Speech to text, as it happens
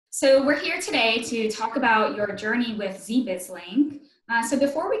So we're here today to talk about your journey with ZBizLink. So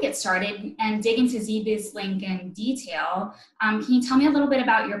before we get started and dig into ZBizLink in detail, can you tell me a little bit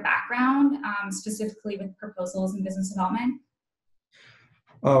about your background, specifically with proposals and business development?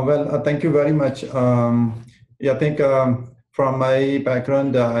 Thank you very much. I think from my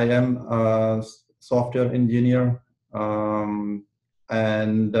background, I am a software engineer,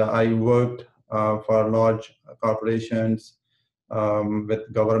 and I worked for large corporations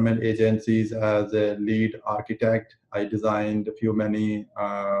with government agencies as a lead architect. I designed many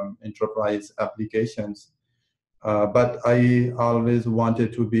enterprise applications, but I always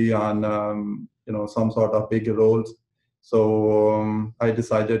wanted to be on some sort of big roles. So I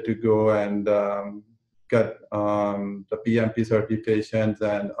decided to go and get the PMP certifications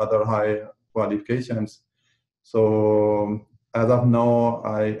and other high qualifications. So as of now,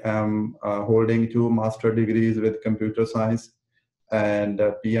 I am holding 2 master degrees with computer science and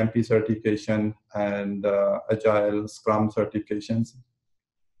PMP certification and Agile Scrum certifications.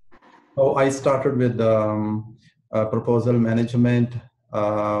 So I started with proposal management.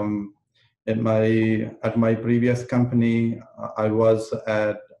 At my previous company, I was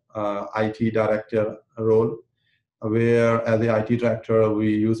at IT director role, where as the IT director,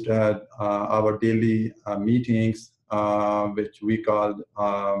 we used to have our daily meetings, which we called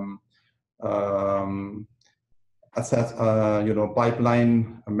assess,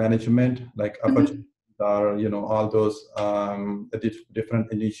 pipeline management, like opportunities are, all those different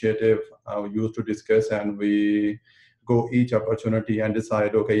initiative we used to discuss, and we go each opportunity and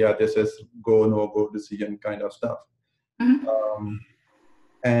decide, okay, yeah, this is go, no go decision kind of stuff.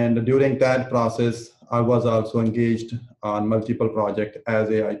 And during that process, I was also engaged on multiple projects as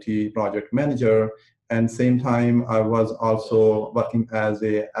a IT project manager. And same time, I was also working as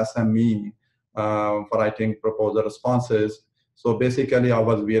a SME for writing proposal responses. So basically, I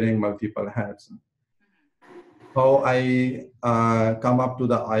was wearing multiple hats. How I come up to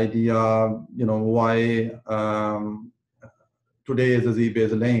the idea, why today is a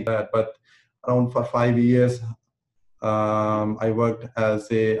ZBizLink, but around for 5 years, I worked as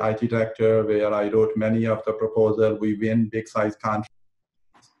a IT director where I wrote many of the proposals. We win big size contracts.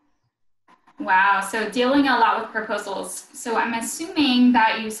 Wow, so dealing a lot with proposals. So I'm assuming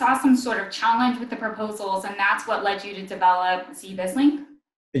that you saw some sort of challenge with the proposals, and that's what led you to develop ZBizLink?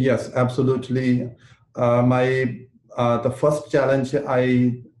 Yes, absolutely. The first challenge,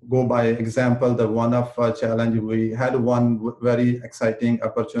 I go by example. The one of challenge, we had one very exciting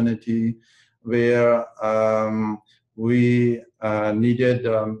opportunity where we needed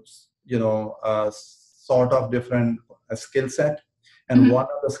sort of different skill set. And one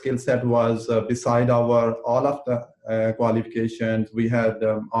of the skill set was beside our all of the qualifications, we had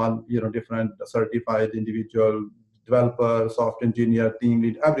all different certified individual developer, software engineer, team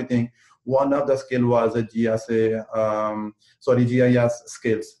lead, everything. One of the skill was a GIS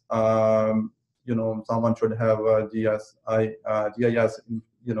skills. Someone should have a GIS,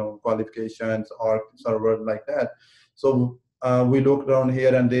 qualifications or server like that. So we looked around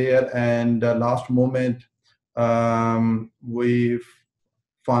here and there, and last moment we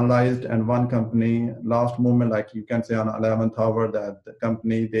finalized, and one company last moment, like you can say on 11th hour, that the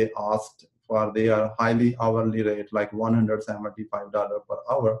company, they asked for their highly hourly rate, like $175 per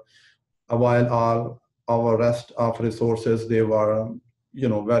hour, while all our rest of resources, they were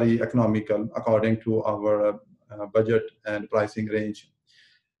very economical according to our budget and pricing range.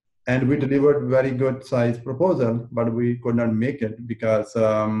 And we delivered very good size proposal, but we could not make it because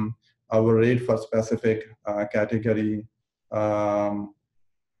our rate for specific category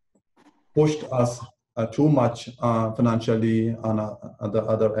pushed us too much financially on the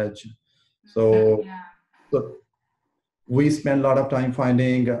other edge. So we spend a lot of time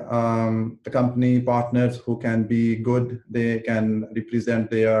finding the company partners who can be good. They can represent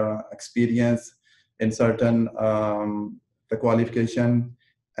their experience in certain the qualification,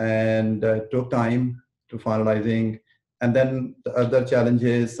 and took time to finalizing. And then the other challenge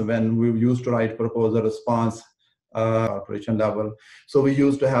is when we used to write proposal response operation level. So we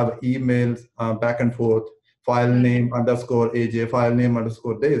used to have emails back and forth, file name underscore AJ, file name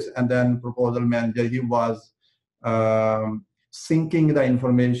underscore this, and then proposal manager, he was syncing the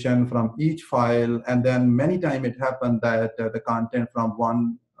information from each file, and then many times it happened that the content from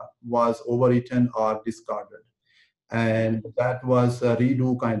one was overwritten or discarded, and that was a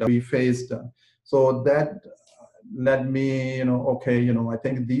redo kind of we faced. So that led me, I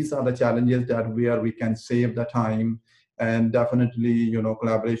think these are the challenges that where we can save the time, and definitely,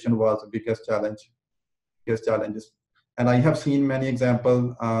 collaboration was the biggest challenges. And I have seen many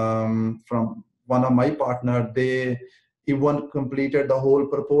examples from one of my partner. They even completed the whole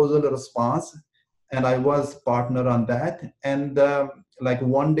proposal response, and I was partner on that. And like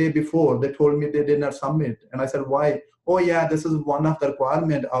one day before, they told me they did not submit, and I said, why? Oh yeah, this is one of the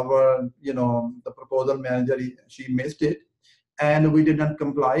requirement. Our, the proposal manager, she missed it, and we did not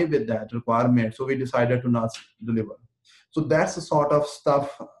comply with that requirement, so we decided to not deliver. So that's the sort of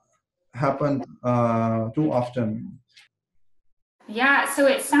stuff happened too often. Yeah, so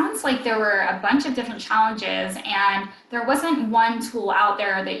it sounds like there were a bunch of different challenges, and there wasn't one tool out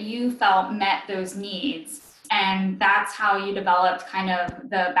there that you felt met those needs. And that's how you developed kind of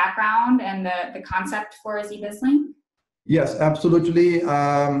the background and the concept for ZBizLink? Yes, absolutely.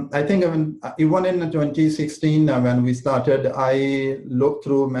 I think even in 2016, when we started, I looked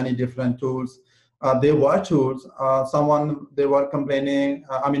through many different tools. There were tools. They were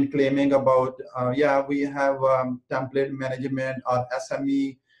claiming about, yeah, we have template management or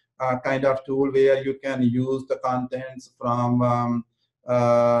SME kind of tool where you can use the contents from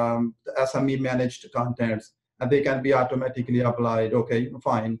the SME managed contents, and they can be automatically applied. Okay,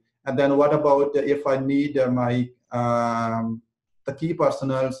 fine. And then what about if I need the key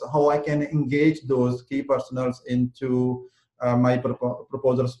personals, how I can engage those key personals into my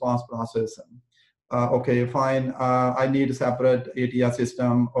proposal response process? Okay, fine. I need a separate ATS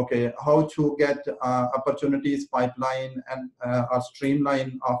system. Okay, how to get opportunities pipeline and or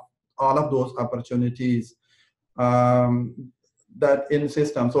streamline of all of those opportunities that in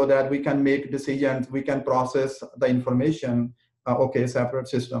system, so that we can make decisions, we can process the information. Okay, separate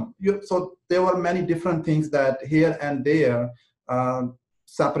system. So there were many different things that here and there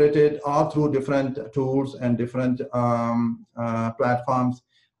separated all through different tools and different platforms,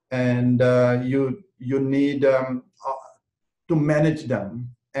 and you need to manage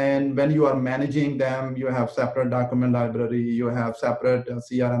them. And when you are managing them, you have separate document library, you have separate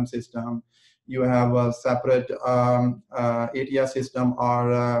CRM system, you have a separate ATS system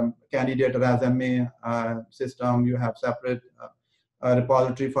or candidate resume system, you have separate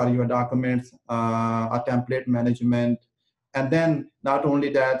repository for your documents, a template management. And then not only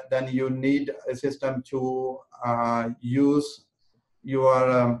that, then you need a system to use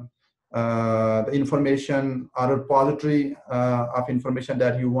your the information or repository of information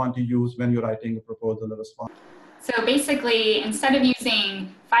that you want to use when you're writing a proposal or response. So basically, instead of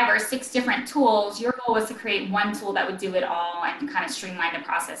using 5 or 6 different tools, your goal was to create one tool that would do it all and kind of streamline the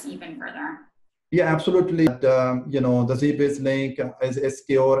process even further. Yeah, absolutely. The ZBizLink is a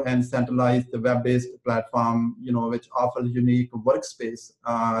secure and centralized web-based platform, which offers unique workspace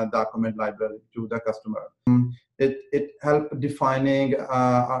document library to the customer. It helped defining,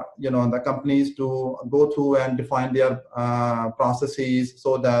 the companies to go through and define their processes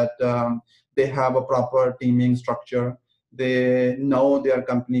so that they have a proper teaming structure. They know their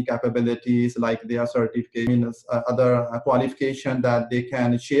company capabilities, like their certifications, other qualification that they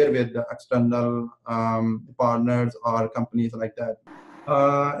can share with the external partners or companies like that.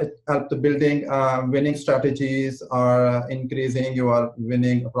 It helps building winning strategies or increasing your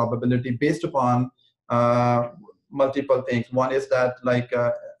winning probability based upon multiple things. One is that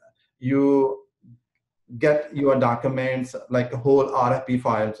you get your documents like whole RFP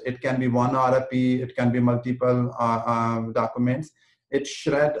files. It can be one RFP, it can be multiple documents. It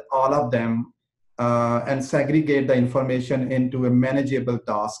shred all of them and segregate the information into a manageable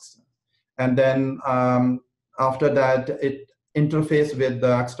tasks. And then after that, it interface with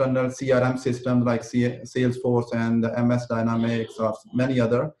the external CRM system like Salesforce and MS Dynamics or many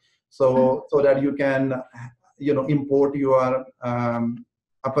other. So that you can import your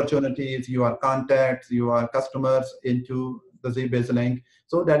opportunities, your contacts, your customers into the ZBizLink,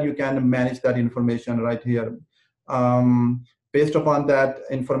 so that you can manage that information right here. Based upon that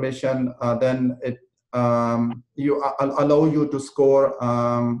information, then it allow you to score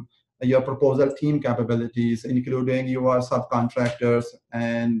your proposal team capabilities, including your subcontractors,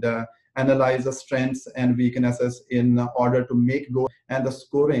 and analyze the strengths and weaknesses in order to make goals. And the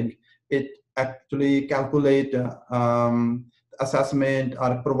scoring, it actually calculate assessment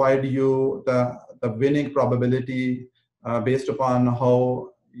or provide you the winning probability based upon how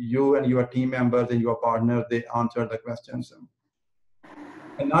you and your team members and your partner, they answer the questions.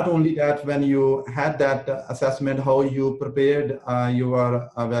 And not only that, when you had that assessment, how you prepared your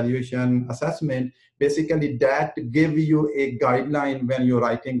evaluation assessment, basically that give you a guideline when you're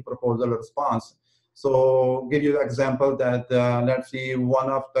writing proposal response. So give you an example that, let's see, one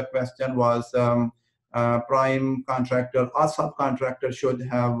of the question was prime contractor or subcontractor should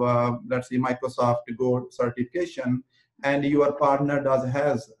have, let's see, Microsoft Gold certification, and your partner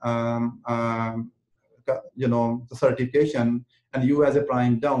has the certification, and you as a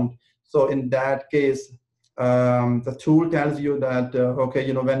prime don't. So in that case, the tool tells you that,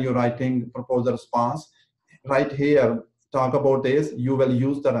 okay, when you're writing proposal response, right here, talk about this, you will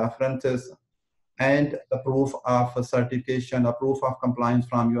use the references and the proof of certification, a proof of compliance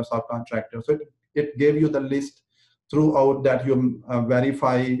from your subcontractor. So it gave you the list throughout that you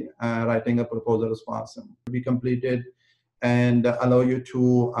verify writing a proposal response to be completed, and allow you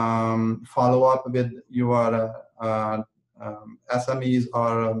to follow up with your SMEs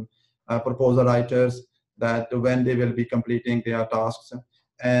or proposal writers that when they will be completing their tasks,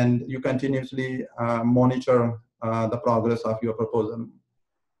 and you continuously monitor the progress of your proposal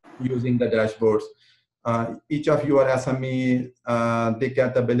using the dashboards. Each of your SME, they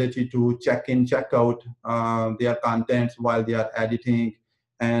get the ability to check in, check out their contents while they are editing,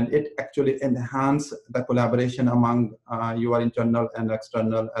 and it actually enhances the collaboration among your internal and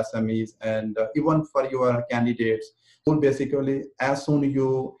external SMEs, and even for your candidates. So basically, as soon as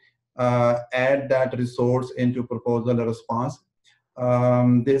you add that resource into proposal response,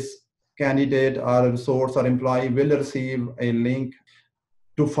 this candidate or resource or employee will receive a link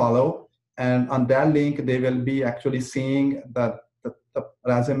to follow, and on that link they will be actually seeing the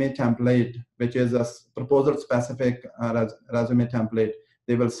resume template, which is a proposal specific resume template.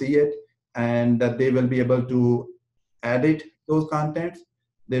 They will see it, and that they will be able to edit those contents.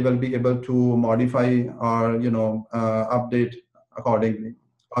 They will be able to modify or update accordingly.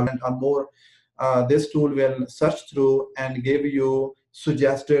 Or more, this tool will search through and give you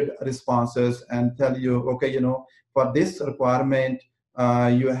suggested responses and tell you, okay, for this requirement,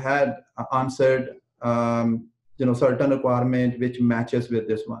 you had answered certain requirement which matches with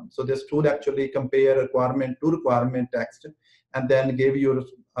this one. So this tool actually compare requirement to requirement text and then give you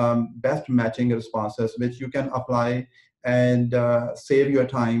best matching responses which you can apply and save your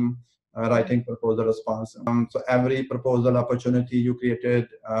time writing proposal response. So every proposal opportunity you created,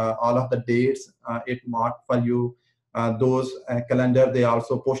 all of the dates it marked for you. Those calendar, they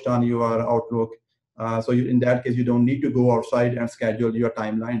also pushed on your Outlook. So in that case, you don't need to go outside and schedule your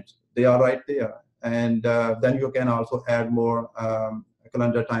timelines. They are right there. And then you can also add more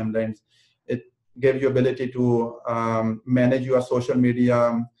calendar timelines. It gives you ability to manage your social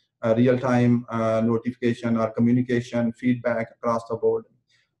media, real-time notification or communication, feedback across the board.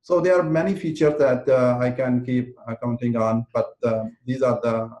 So there are many features that I can keep counting on, but these are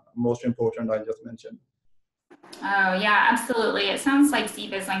the most important I just mentioned. Oh yeah, absolutely. It sounds like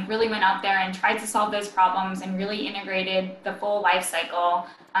ZBizLink really went out there and tried to solve those problems and really integrated the full life cycle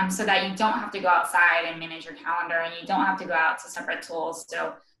so that you don't have to go outside and manage your calendar, and you don't have to go out to separate tools.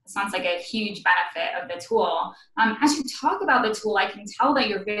 So it sounds like a huge benefit of the tool. As you talk about the tool, I can tell that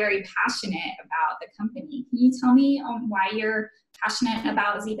you're very passionate about the company. Can you tell me why you're passionate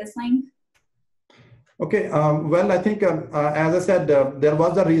about ZBizLink? Okay, well, I think, as I said, there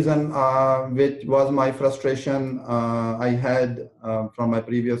was a reason which was my frustration I had from my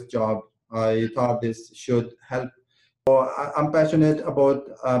previous job. I thought this should help. So I'm passionate about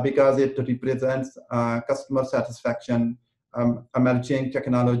because it represents customer satisfaction, emerging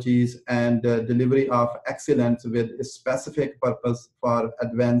technologies, and delivery of excellence with a specific purpose for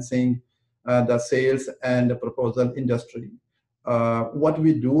advancing the sales and the proposal industry. What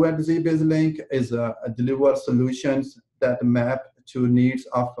we do at ZBizLink is deliver solutions that map to needs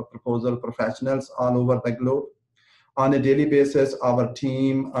of proposal professionals all over the globe. On a daily basis, our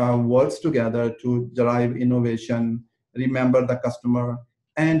team works together to drive innovation, remember the customer,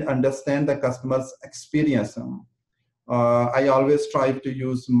 and understand the customer's experience. I always strive to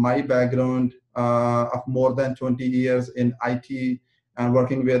use my background of more than 20 years in IT and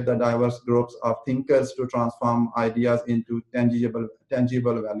working with the diverse groups of thinkers to transform ideas into tangible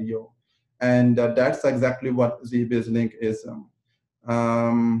value. And that's exactly what ZBizLink is.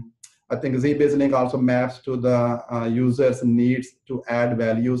 I think ZBizLink also maps to the user's needs to add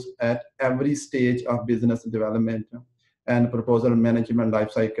values at every stage of business development and proposal management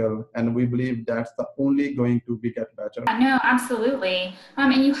lifecycle, and we believe that's the only going to get better. No, absolutely.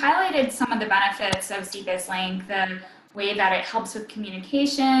 And you highlighted some of the benefits of ZBizLink, the way that it helps with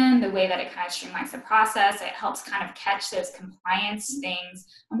communication, the way that it kind of streamlines the process, it helps kind of catch those compliance things.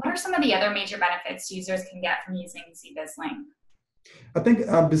 And what are some of the other major benefits users can get from using ZBizLink? I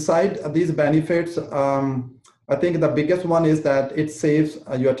think beside these benefits, I think the biggest one is that it saves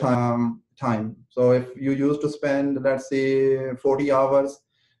your time. So if you used to spend, let's say, 40 hours,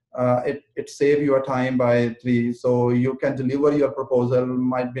 it saves your time by 3. So you can deliver your proposal,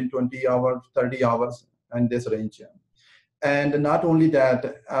 might be 20 hours, 30 hours, in this range. And not only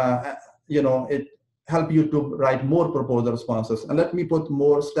that, it helps you to write more proposal responses. And let me put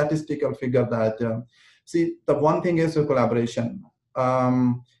more statistical figure that, see, the one thing is collaboration.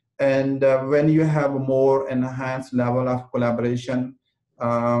 And when you have a more enhanced level of collaboration,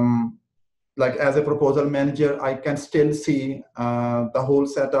 like as a proposal manager, I can still see the whole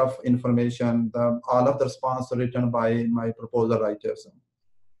set of information, all of the response written by my proposal writers.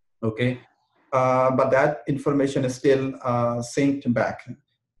 Okay, but that information is still synced back.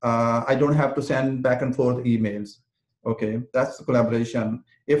 I don't have to send back and forth emails. Okay, that's the collaboration.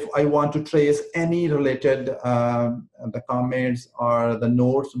 If I want to trace any related the comments or the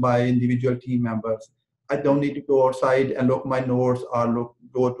notes by individual team members, I don't need to go outside and look my notes or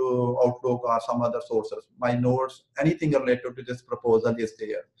go to Outlook or some other sources. My notes, anything related to this proposal is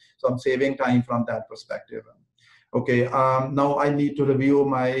there. So I'm saving time from that perspective. Okay, now I need to review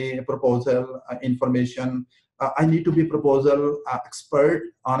my proposal information. I need to be proposal expert,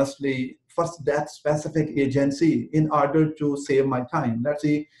 honestly, for that specific agency in order to save my time. Let's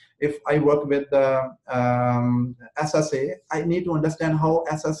see, if I work with the SSA, I need to understand how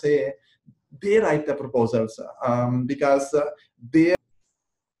SSA, they write the proposals, because the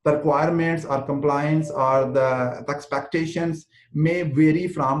requirements or compliance or the expectations may vary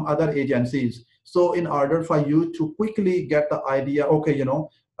from other agencies. So in order for you to quickly get the idea, okay,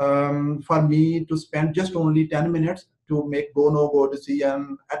 for me to spend just only 10 minutes to make go no go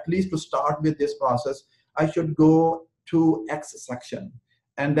decision, at least to start with this process, I should go to X section.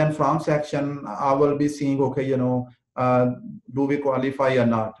 And then from section, I will be seeing, okay, do we qualify or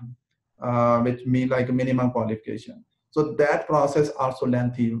not, which mean like minimum qualification. So that process also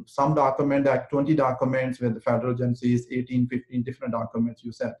lengthy. Some document, like 20 documents with the federal agencies, 18, 15 different documents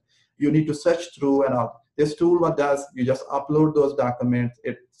you said. You need to search through and up. This tool, what does, you just upload those documents,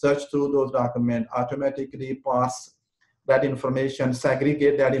 it search through those documents, automatically pass that information,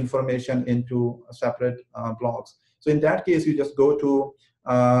 segregate that information into separate blocks. So in that case, you just go to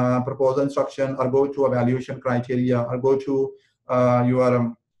proposal instruction or go to evaluation criteria or go to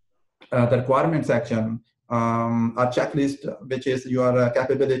your the requirement section, a checklist, which is your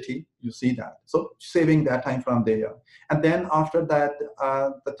capability, you see that. So saving that time from there. And then after that,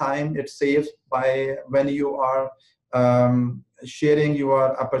 the time it saves by when you are sharing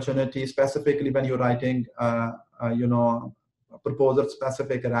your opportunity, specifically when you're writing, proposal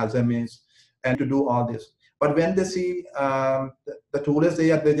specific resumes, and to do all this. But when they see the tool is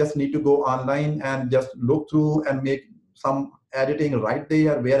there, they just need to go online and just look through and make some editing right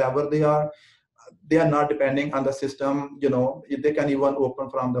there, wherever they are. They are not depending on the system. They can even open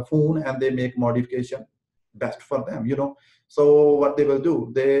from the phone and they make modification best for them. So what they will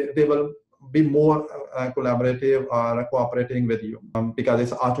do, they will be more collaborative or cooperating with you, because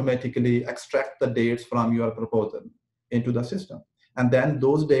it's automatically extract the dates from your proposal into the system, and then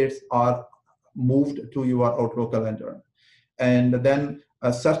those dates are moved to your Outlook calendar. And then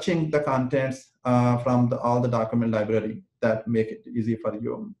searching the contents from all the document library that make it easy for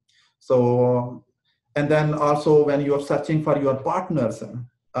you. So, and then also when you're searching for your partners,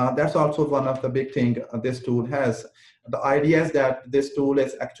 that's also one of the big thing this tool has. The idea is that this tool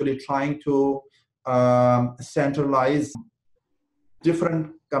is actually trying to centralize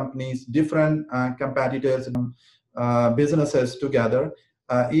different companies, different competitors, businesses together.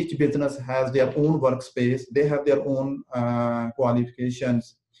 Each business has their own workspace. They have their own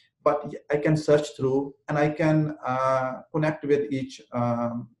qualifications, but I can search through and I can connect with each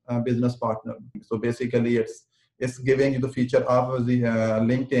business partner. So basically, it's giving you the feature of the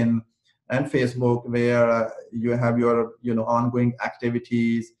LinkedIn and Facebook, where you have your ongoing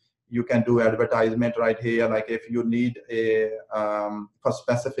activities. You can do advertisement right here. Like if you need a for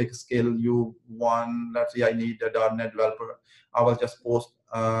specific skill you want, let's say I need a .NET developer, I will just post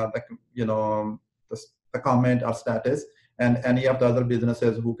the comment or status, and any of the other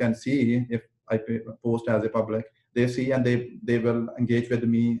businesses who can see if I post as a public, they see and they will engage with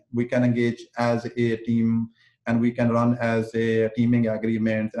me. We can engage as a team, and we can run as a teaming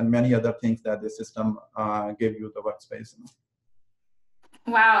agreement and many other things that the system give you the workspace.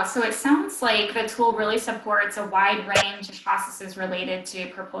 Wow, so it sounds like the tool really supports a wide range of processes related to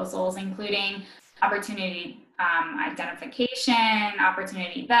proposals, including opportunity identification,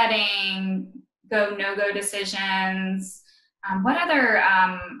 opportunity vetting, go, no-go decisions. What other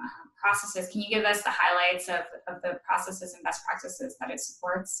processes, can you give us the highlights of the processes and best practices that it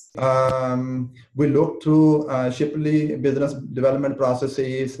supports? We look through Shipley business development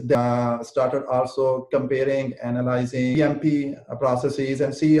processes, started also comparing, analyzing EMP processes,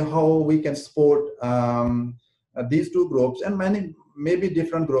 and see how we can support these two groups and many maybe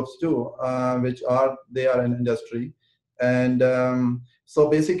different groups too, which they are in industry. And so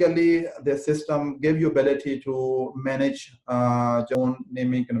basically, the system gives you ability to manage your own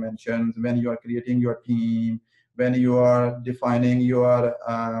naming conventions when you are creating your team, when you are defining your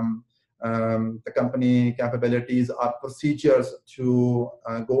the company capabilities or procedures to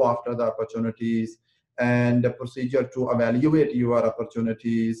go after the opportunities, and the procedure to evaluate your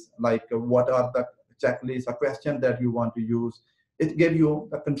opportunities, like what are the checklists or questions that you want to use. It gives you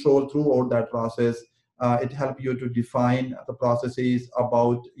the control throughout that process. It helps you to define the processes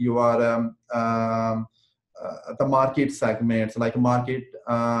about your the market segments, like market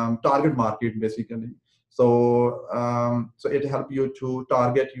target market basically. So it helps you to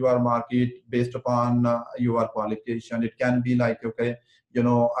target your market based upon your qualification. It can be like, okay,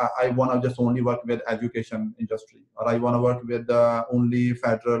 I want to just only work with education industry, or I want to work with only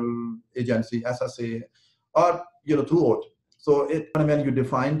federal agency, SSA, or throughout. So when you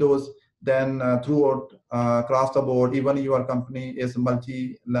define those, then throughout across the board, even your company is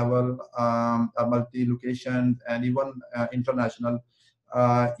multi-level, multi-location, and even international.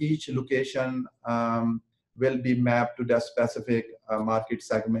 Each location will be mapped to that specific market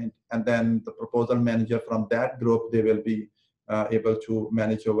segment, and then the proposal manager from that group, they will be able to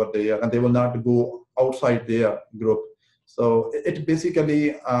manage over there, and they will not go outside their group. So it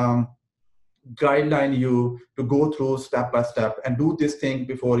basically guideline you to go through step by step and do this thing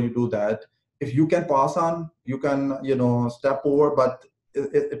before you do that. If you can pass on, you can step over, but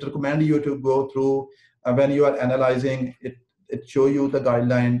it recommend you to go through when you are analyzing it. It show you the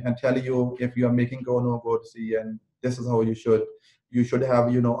guideline and tell you if you are making go no go see, and this is how you should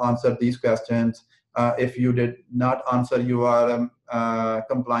have answered these questions. If you did not answer your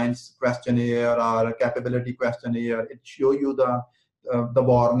compliance questionnaire or capability questionnaire, it show you the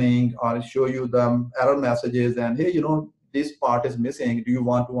warning, or show you the error messages, and hey, this part is missing. Do you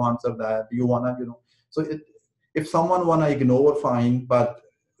want to answer that? Do you want to, so if someone want to ignore, fine, but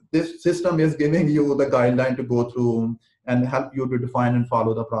this system is giving you the guideline to go through and help you to define and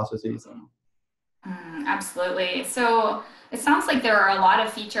follow the processes. Absolutely. So it sounds like there are a lot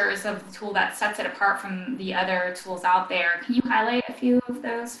of features of the tool that sets it apart from the other tools out there. Can you highlight a few of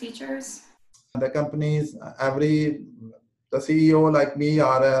those features? The companies, the CEO like me,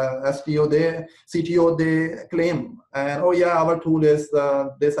 or STO, CTO, they claim, and oh yeah, our tool is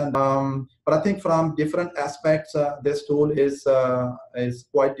this and but I think from different aspects, this tool is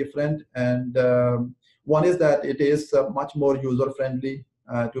quite different. And one is that it is much more user friendly.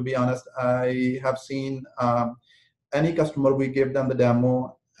 To be honest, I have seen any customer, we give them the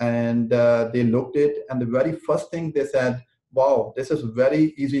demo, and they looked it, and the very first thing they said, wow, this is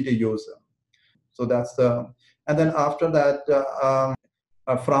very easy to use. So that's and then after that,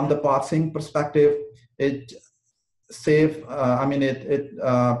 from the parsing perspective, it it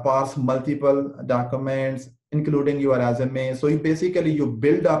parse multiple documents, including your resume. So you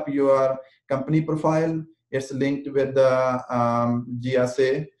build up your company profile. It's linked with the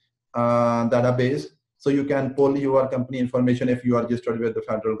GSA database. So you can pull your company information if you are registered with the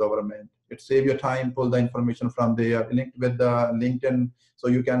federal government. It saves your time, pull the information from there, linked with the LinkedIn, so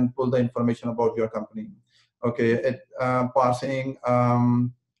you can pull the information about your company. Okay, it parsing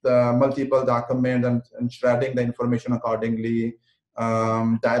the multiple document and shredding the information accordingly.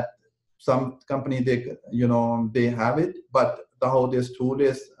 That some company, they have it, but how this tool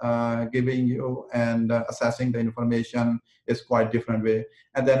is giving you and assessing the information is quite different way.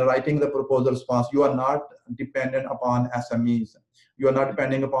 And then writing the proposal response, you are not dependent upon SMEs. You are not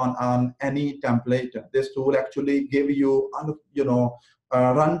depending upon on any template. This tool actually give you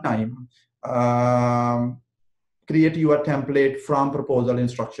runtime. Create your template from proposal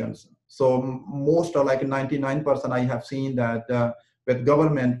instructions. So most, or like 99%, I have seen that with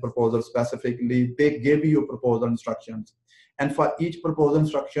government proposals specifically, they give you proposal instructions. And for each proposal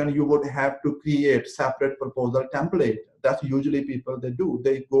instruction, you would have to create separate proposal template. That's usually people, they do.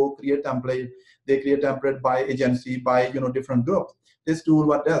 They go create template. They create template by agency, by different groups. This tool,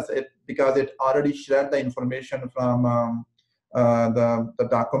 what does it? Because it already shared the information from the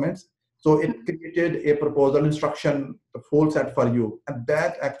documents. So it created a proposal instruction, the full set for you. And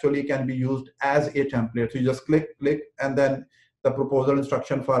that actually can be used as a template. So you just click, and then the proposal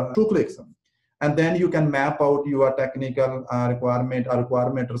instruction for 2 clicks. And then you can map out your technical requirement or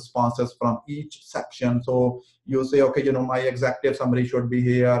requirement responses from each section. So you say, okay, my executive summary should be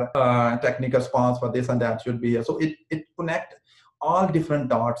here, technical response for this and that should be here. So it connect all different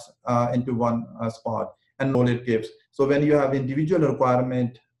dots into one spot, and all it gives. So when you have individual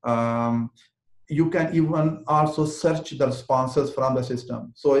requirement, you can even also search the responses from the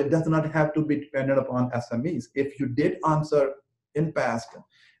system. So it does not have to be dependent upon SMEs. If you did answer in past,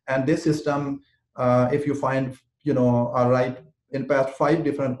 and this system, if you find, right, in past 5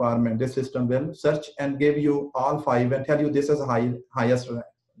 different requirements, this system will search and give you all 5 and tell you this is highest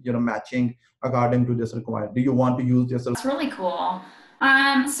matching according to this required. Do you want to use this? That's really cool.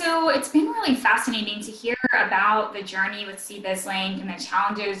 So it's been really fascinating to hear about the journey with CBizLink and the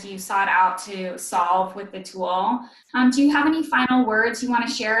challenges you sought out to solve with the tool. Do you have any final words you want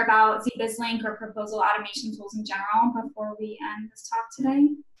to share about CBizLink or proposal automation tools in general before we end this talk today?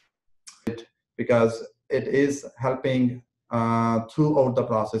 Because it is helping throughout the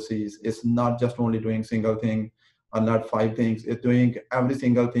processes. It's not just only doing single thing or not 5 things. It's doing every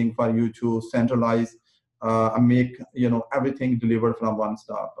single thing for you to centralize and make everything delivered from one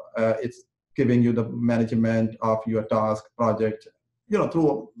stop. It's giving you the management of your task project,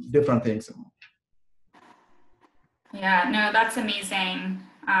 through different things. Yeah, no, that's amazing.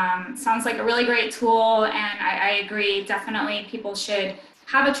 Sounds like a really great tool, and I agree. Definitely, people should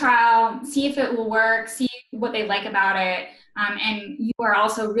have a trial, see if it will work, see what they like about it. And you are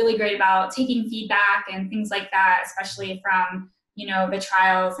also really great about taking feedback and things like that, especially from the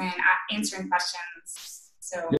trials and answering questions. So